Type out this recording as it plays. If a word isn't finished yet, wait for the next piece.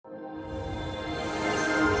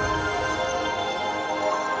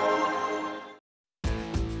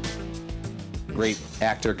great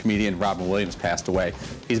actor, comedian, Robin Williams, passed away.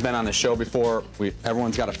 He's been on the show before.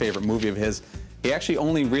 Everyone's got a favorite movie of his. He actually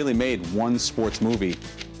only really made one sports movie,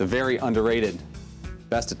 the very underrated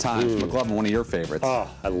Best of Times. McLovin, one of your favorites. Oh,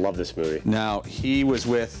 I love this movie. Now, he was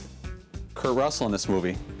with Kurt Russell in this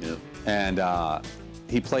movie. Yeah. And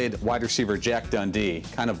he played wide receiver Jack Dundee.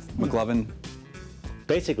 Kind of McLovin.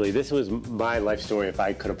 Basically, this was my life story if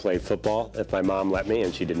I could have played football, if my mom let me,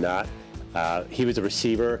 and she did not. He was a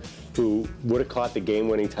receiver who would have caught the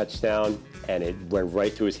game-winning touchdown, and it went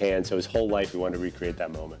right through his hand, so his whole life he wanted to recreate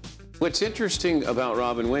that moment. What's interesting about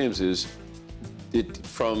Robin Williams is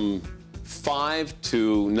from 5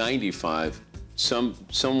 to 95,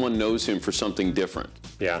 someone knows him for something different.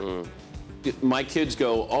 Yeah. My kids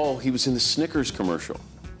go, oh, he was in the Snickers commercial.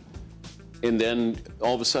 And then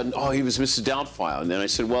all of a sudden, oh, he was Mrs. Doubtfire. And then I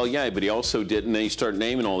said, well, yeah, but he also did, and then you start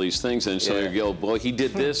naming all these things, and so you go, well, he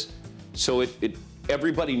did this. So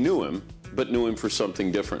everybody knew him, but knew him for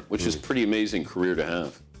something different, which is a pretty amazing career to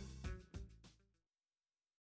have.